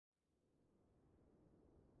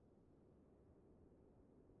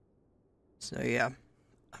So yeah,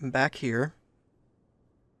 I'm back here.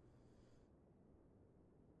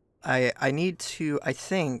 I need to I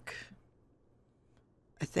think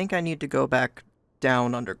I need to go back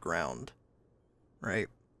down underground, right?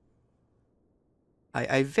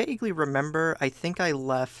 I vaguely remember I think I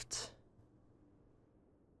left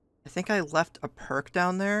a perk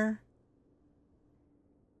down there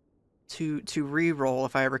to re-roll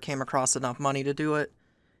if I ever came across enough money to do it.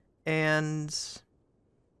 And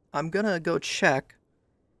I'm gonna go check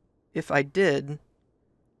if I did.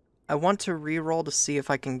 I want to re-roll to see if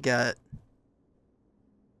I can get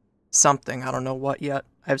something. I don't know what yet.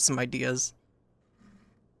 I have some ideas.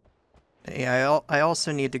 Yeah, I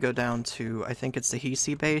also need to go down to, I think it's the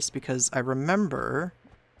Hisi base, because I remember,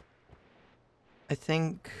 I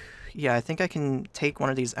think, yeah, I think I can take one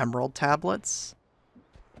of these emerald tablets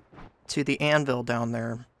to the anvil down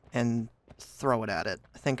there and throw it at it.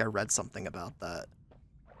 I think I read something about that.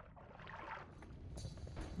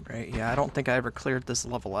 Right, yeah, I don't think I ever cleared this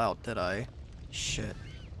level out, did I? Shit.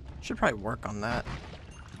 Should probably work on that.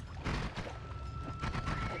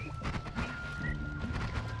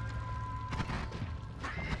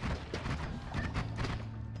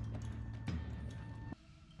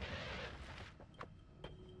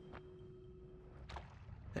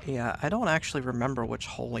 Yeah, I don't actually remember which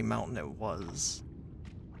holy mountain it was.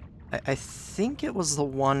 I think it was the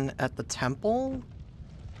one at the temple?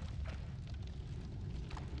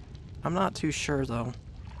 I'm not too sure, though.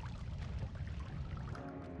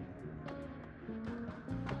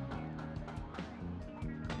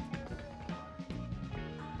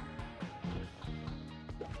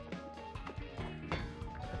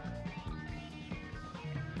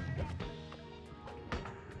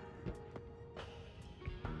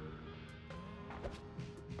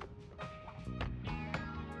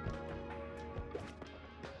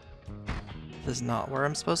 This is not where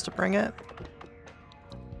I'm supposed to bring it?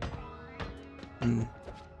 Hmm.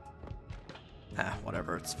 Ah,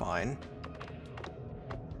 whatever, it's fine.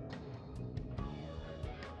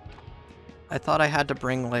 I thought I had to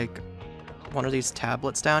bring, like, one of these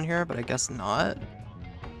tablets down here, but I guess not.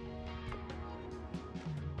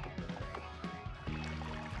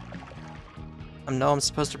 I know I'm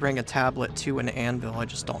supposed to bring a tablet to an anvil, I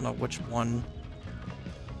just don't know which one.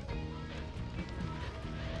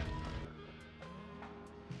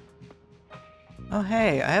 Oh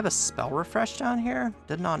hey, I have a spell refresh down here?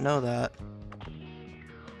 Did not know that.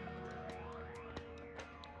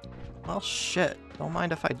 Well shit, don't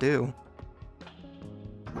mind if I do.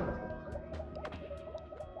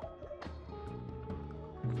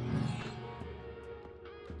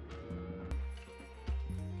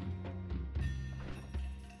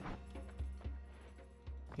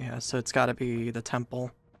 Yeah, so it's gotta be the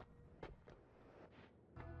temple.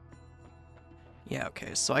 Yeah,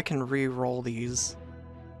 okay, so I can re-roll these.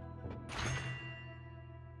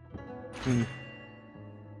 Hmm.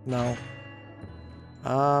 No.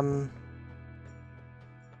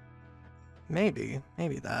 Maybe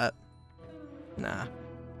that. Nah.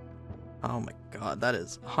 Oh my god, that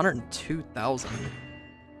is 102,000.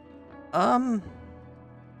 Yeah,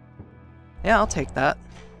 I'll take that.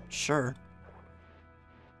 Sure.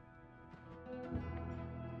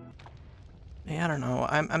 Yeah, I don't know.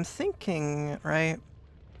 I'm thinking, right?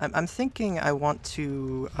 I'm thinking I want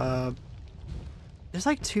to, there's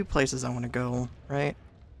like two places I want to go, right?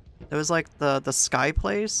 There was like the sky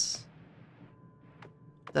place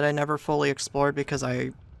that I never fully explored because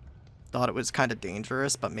I thought it was kind of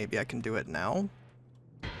dangerous, but maybe I can do it now.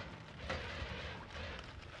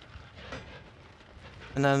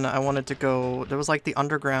 And then I wanted to go, there was like the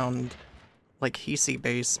underground, like Hisi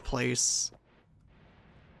base place,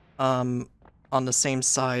 on the same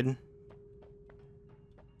side.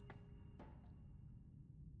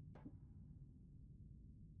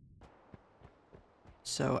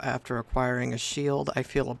 So after acquiring a shield, I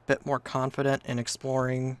feel a bit more confident in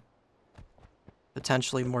exploring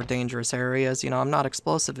potentially more dangerous areas. You know, I'm not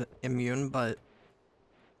explosive immune, but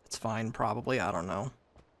it's fine, probably. I don't know.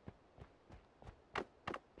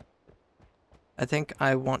 I think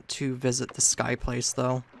I want to visit the sky place,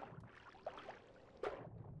 though.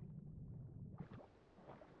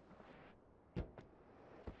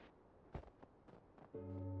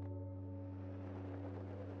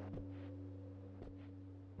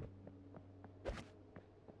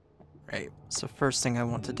 Right, so first thing I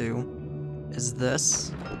want to do is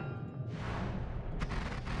this.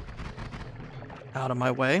 Out of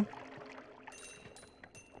my way.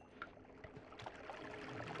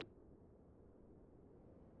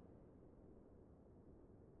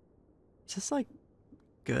 Is this, like,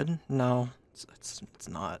 good? No, it's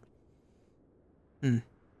not. Hmm.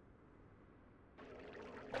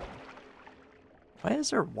 Why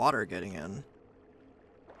is there water getting in?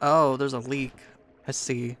 Oh, there's a leak. I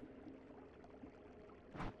see.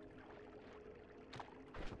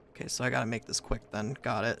 Okay, so I gotta make this quick then.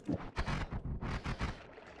 Got it.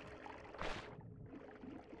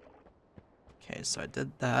 Okay, so I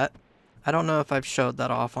did that. I don't know if I've showed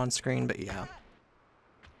that off on screen, but yeah.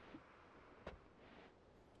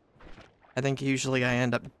 I think usually I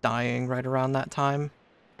end up dying right around that time.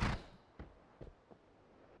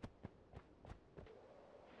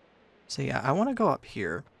 So yeah, I want to go up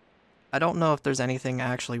here. I don't know if there's anything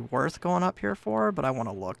actually worth going up here for, but I want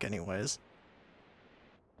to look anyways.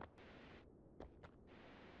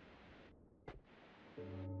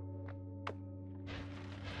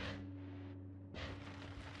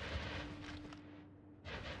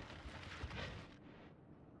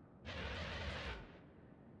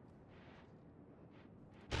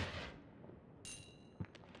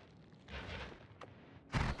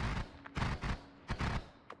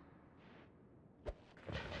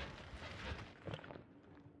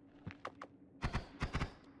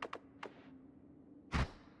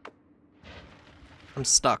 I'm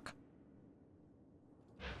stuck.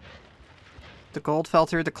 The gold fell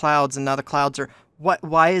through the clouds, and now the clouds are... What?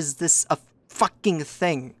 Why is this a fucking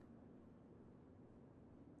thing?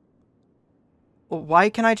 Why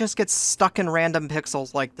can I just get stuck in random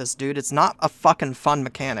pixels like this, dude? It's not a fucking fun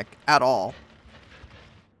mechanic at all.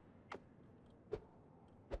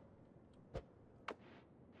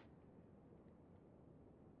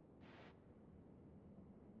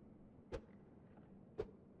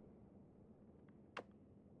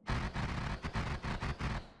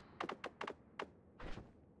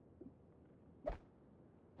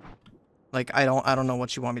 Like, I don't know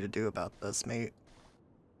what you want me to do about this, mate.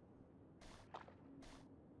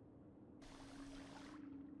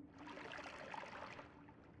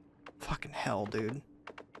 Fucking hell, dude.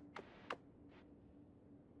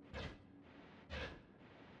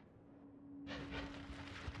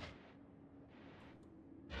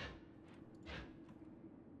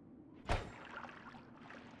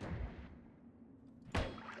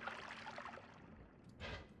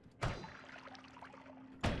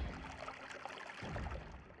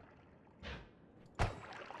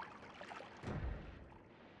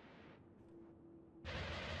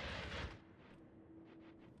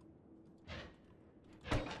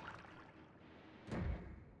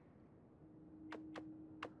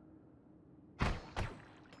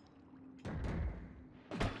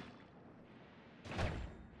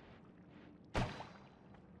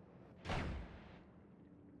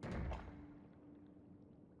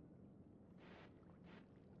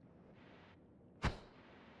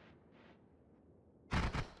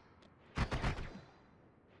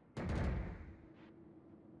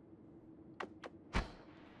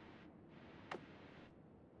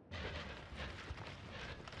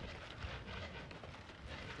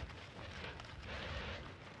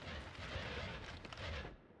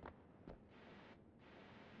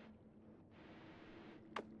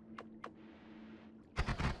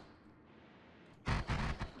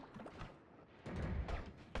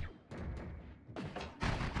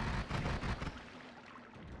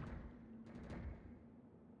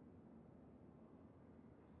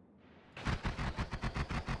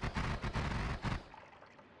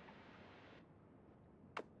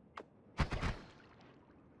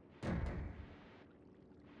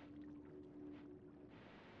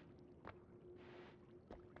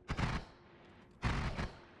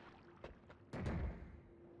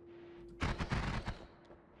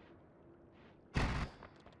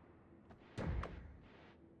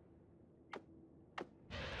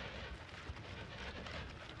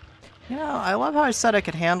 You know, I love how I said I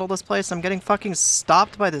could handle this place. I'm getting fucking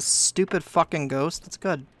stopped by this stupid fucking ghost. That's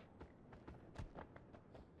good.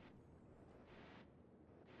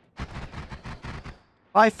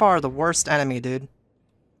 By far the worst enemy, dude.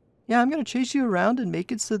 Yeah, I'm gonna chase you around and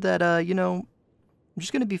make it so that, you know, I'm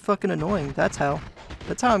just gonna be fucking annoying. That's how.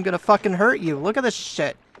 That's how I'm gonna fucking hurt you. Look at this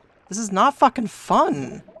shit. This is not fucking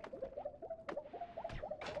fun.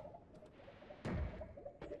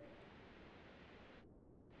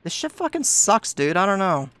 This shit fucking sucks, dude. I don't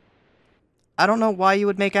know. I don't know why you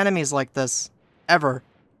would make enemies like this. Ever.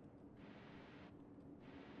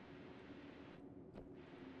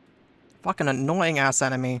 Fucking annoying ass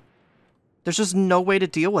enemy. There's just no way to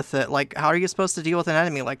deal with it. Like, how are you supposed to deal with an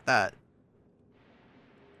enemy like that?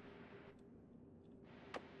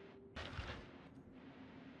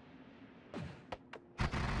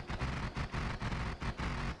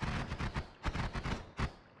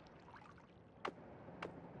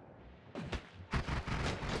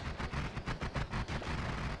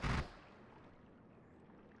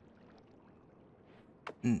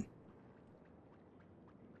 Hmm.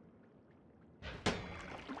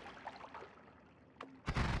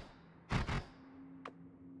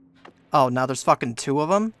 Oh, now there's fucking 2 of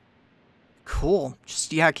them? Cool.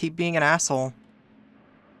 Just, yeah, keep being an asshole.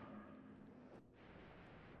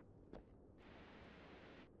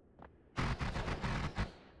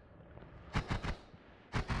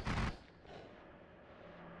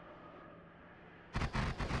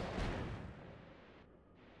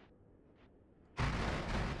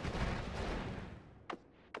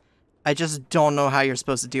 I just don't know how you're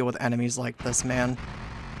supposed to deal with enemies like this, man.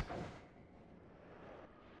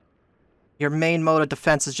 Your main mode of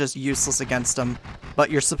defense is just useless against them, but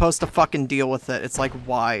you're supposed to fucking deal with it. It's like,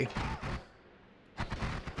 why?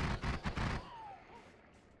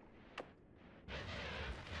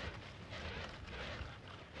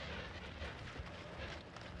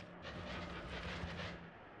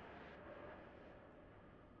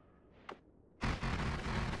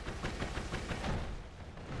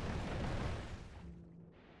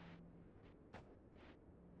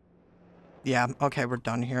 Yeah, okay, we're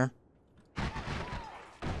done here.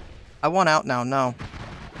 I want out now, no.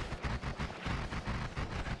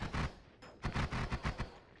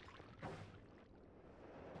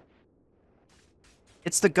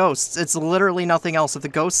 It's the ghosts. It's literally nothing else. If the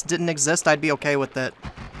ghosts didn't exist, I'd be okay with it.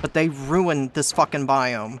 But they ruined this fucking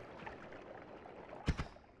biome.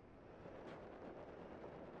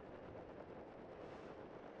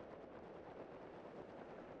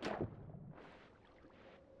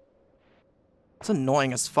 It's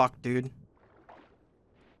annoying as fuck, dude.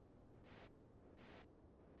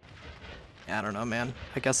 Yeah, I don't know, man.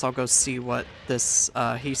 I guess I'll go see what this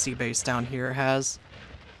Hisi base down here has.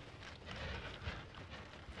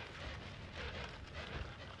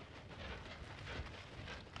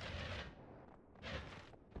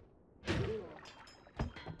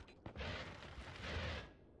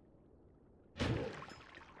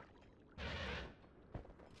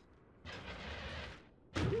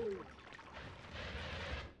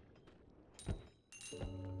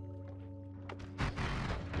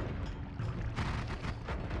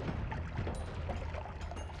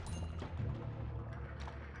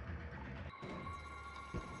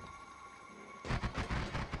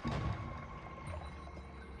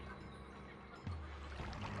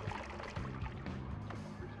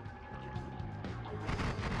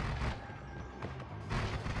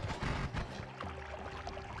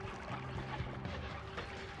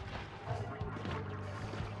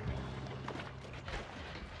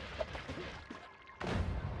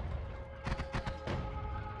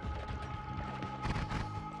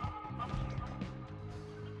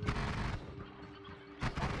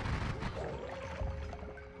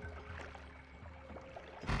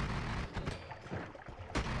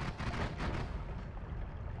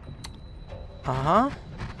 Uh-huh.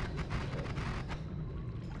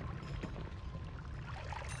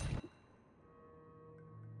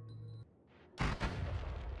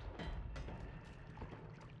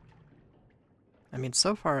 I mean,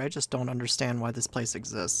 so far, I just don't understand why this place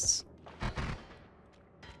exists.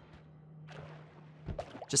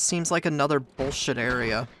 Just seems like another bullshit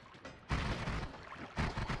area.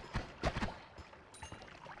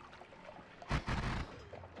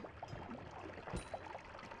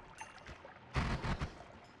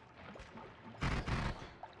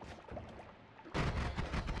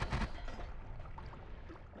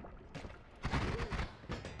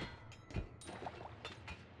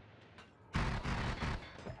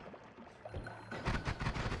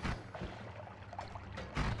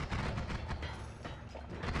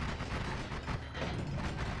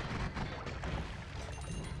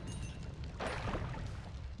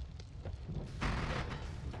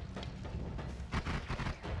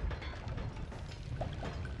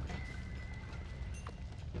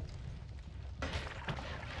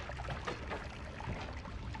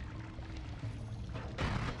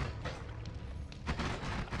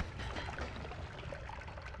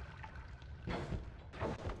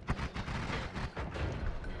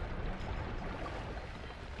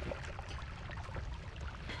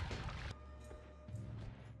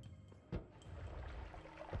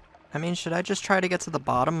 I mean, should I just try to get to the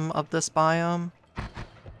bottom of this biome?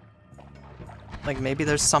 Like, maybe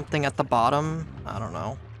there's something at the bottom? I don't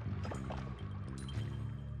know.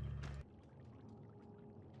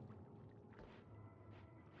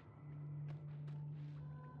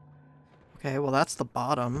 Okay, well that's the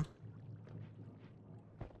bottom.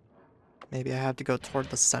 Maybe I have to go toward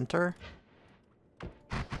the center?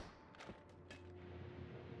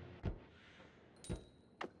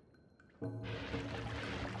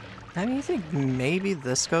 I mean, you think maybe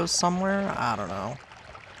this goes somewhere? I don't know.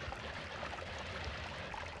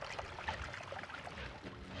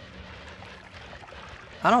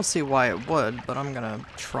 I don't see why it would, but I'm gonna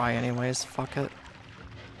try anyways. Fuck it.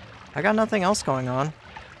 I got nothing else going on.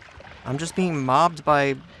 I'm just being mobbed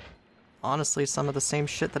by, honestly, some of the same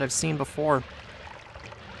shit that I've seen before.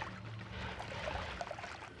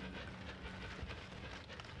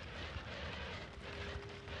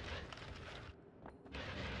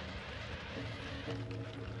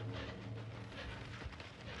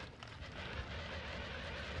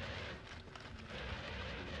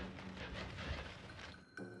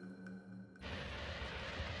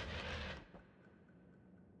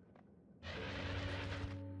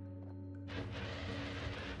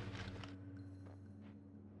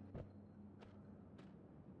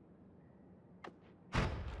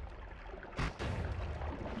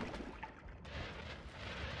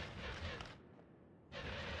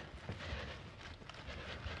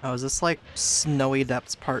 Oh, is this like Snowy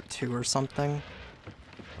Depths Part 2 or something?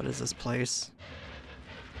 What is this place?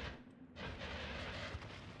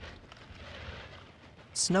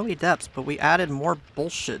 Snowy Depths, but we added more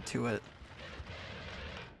bullshit to it.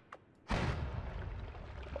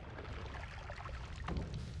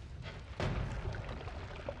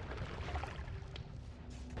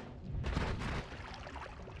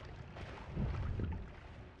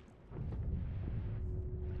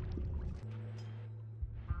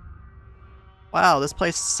 Wow, this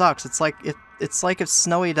place sucks. It's like if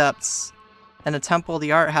Snowy Depths and a Temple of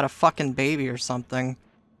the Art had a fucking baby or something.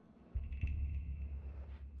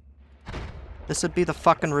 This would be the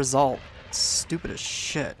fucking result. It's stupid as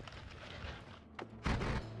shit.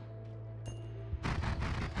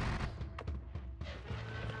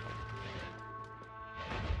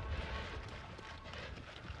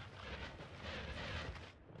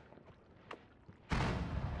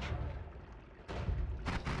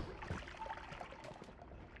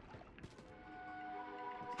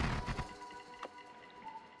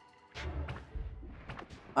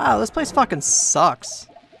 Wow, this place fucking sucks.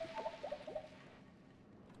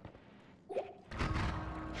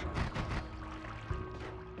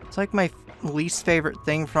 It's like my least favorite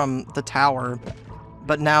thing from the tower,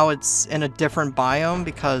 but now it's in a different biome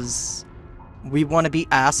because we want to be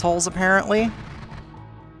assholes, apparently.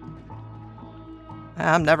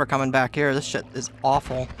 I'm never coming back here. This shit is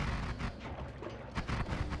awful.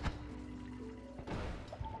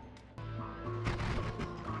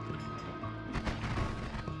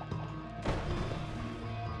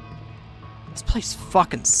 This place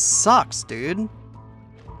fucking sucks, dude.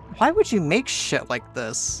 Why would you make shit like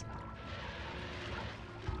this?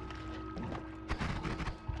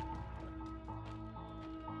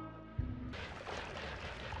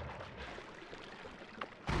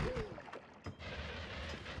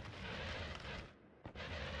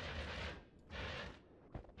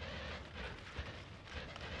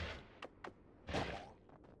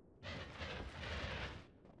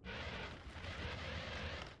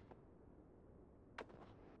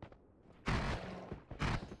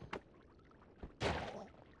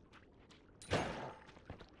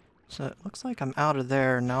 So it looks like I'm out of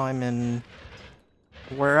there, now I'm in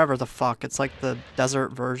wherever the fuck. It's like the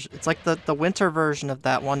desert version. It's like the winter version of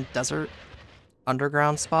that one desert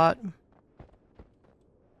underground spot.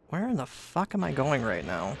 Where in the fuck am I going right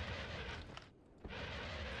now?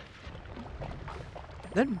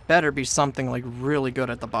 There better be something like really good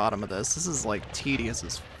at the bottom of this. This is like tedious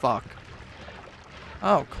as fuck.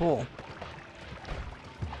 Oh, cool.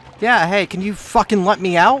 Yeah, hey, can you fucking let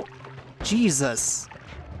me out? Jesus.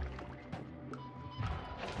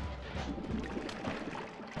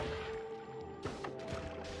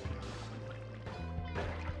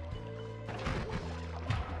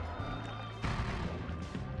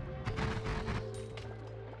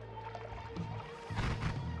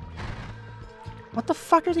 What the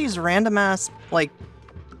fuck are these random ass, like,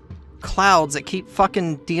 clouds that keep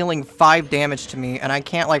fucking dealing 5 damage to me and I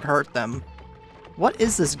can't, like, hurt them? What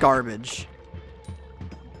is this garbage?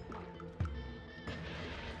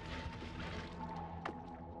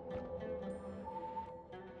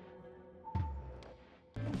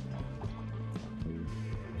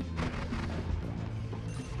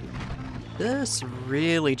 This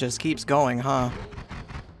really just keeps going, huh?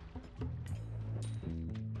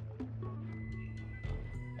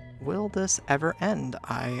 Will this ever end?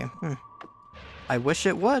 I wish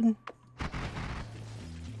it would.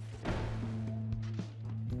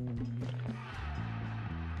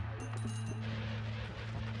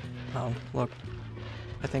 Oh, look.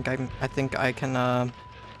 I think I can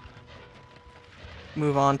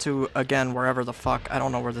move on to again wherever the fuck. I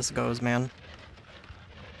don't know where this goes, man.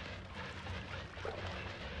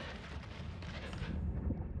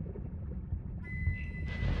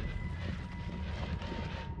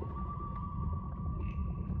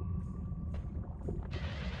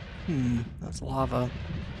 That's lava.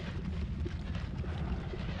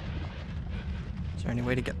 Is there any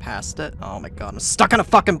way to get past it? Oh my god, I'm stuck on a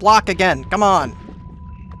fucking block again! Come on!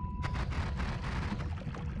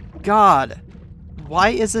 God! Why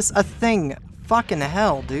is this a thing? Fucking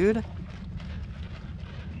hell, dude.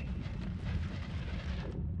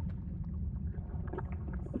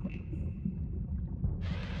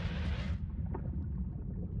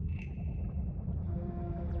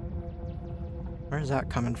 Where's that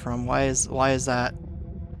coming from? Why is that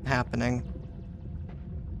happening?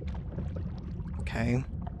 Okay.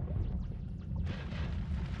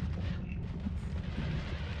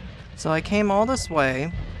 So I came all this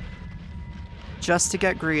way just to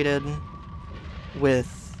get greeted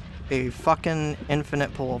with a fucking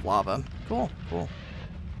infinite pool of lava. Cool, cool.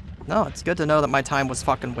 No, it's good to know that my time was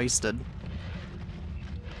fucking wasted.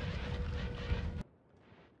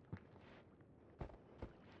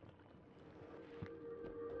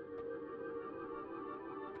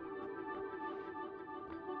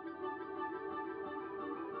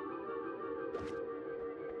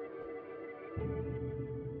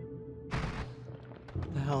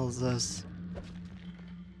 What the hell is this?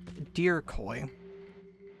 Deer koi.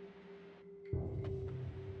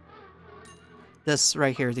 This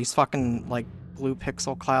right here, these fucking, like, blue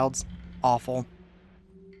pixel clouds. Awful.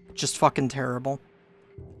 Just fucking terrible.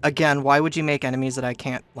 Again, why would you make enemies that I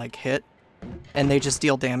can't, like, hit? And they just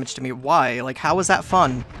deal damage to me? Why? Like, how is that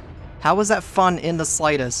fun? How is that fun in the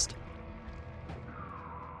slightest?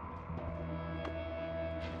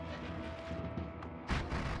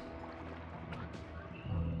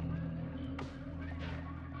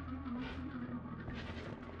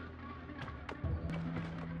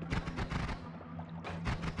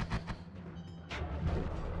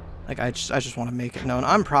 Like, I just want to make it known.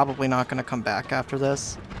 I'm probably not going to come back after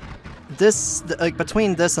this. Like,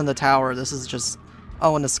 between this and the tower, this is just...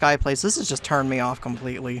 Oh, and the sky place, this has just turned me off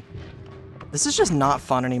completely. This is just not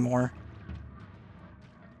fun anymore.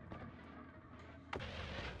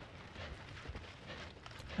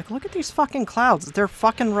 Like, look at these fucking clouds. They're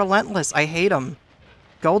fucking relentless. I hate them.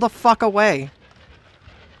 Go the fuck away.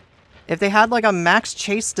 If they had, like, a max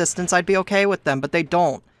chase distance, I'd be okay with them, but they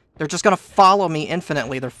don't. They're just gonna follow me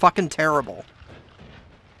infinitely. They're fucking terrible.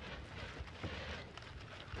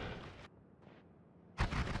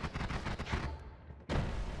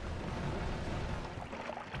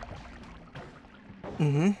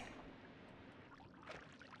 Mm-hmm.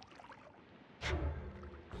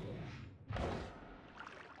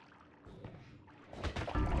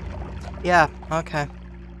 Yeah, okay.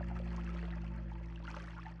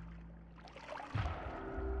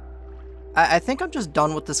 I think I'm just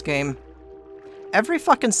done with this game. Every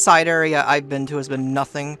fucking side area I've been to has been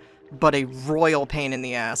nothing but a royal pain in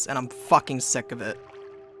the ass, and I'm fucking sick of it.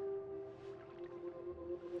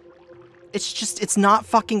 It's just, it's not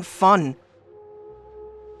fucking fun.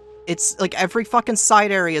 It's, like, every fucking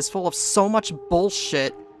side area is full of so much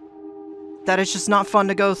bullshit that it's just not fun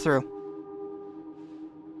to go through.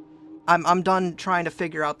 I'm done trying to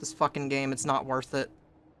figure out this fucking game. It's not worth it.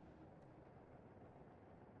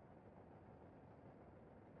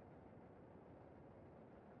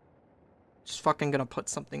 Just fucking gonna put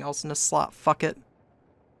something else in this slot. Fuck it.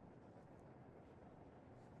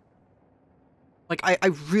 Like, I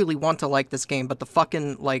really want to like this game, but the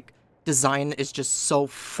fucking, like, design is just so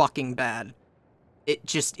fucking bad.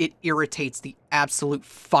 It irritates the absolute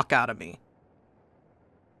fuck out of me.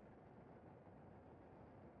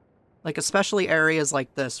 Like, especially areas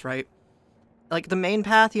like this, right? Like, the main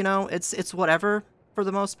path, you know, it's whatever for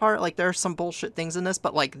the most part. Like, there are some bullshit things in this,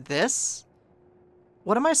 but, like, this?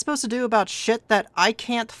 What am I supposed to do about shit that I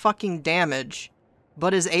can't fucking damage,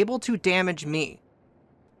 but is able to damage me?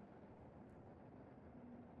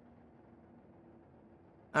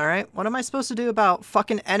 Alright, what am I supposed to do about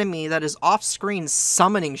fucking enemy that is off-screen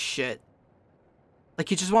summoning shit? Like,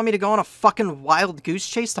 you just want me to go on a fucking wild goose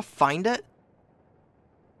chase to find it?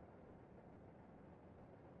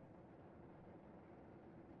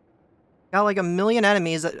 Got like a million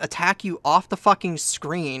enemies that attack you off the fucking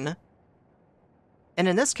screen. And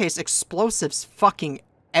in this case, explosives fucking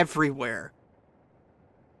everywhere.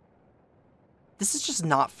 This is just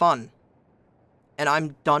not fun. And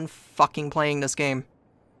I'm done fucking playing this game.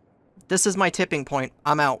 This is my tipping point.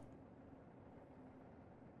 I'm out.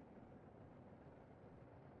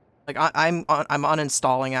 Like, I'm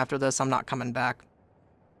uninstalling after this. I'm not coming back.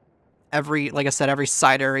 Like I said, every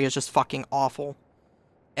side area is just fucking awful.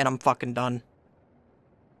 And I'm fucking done.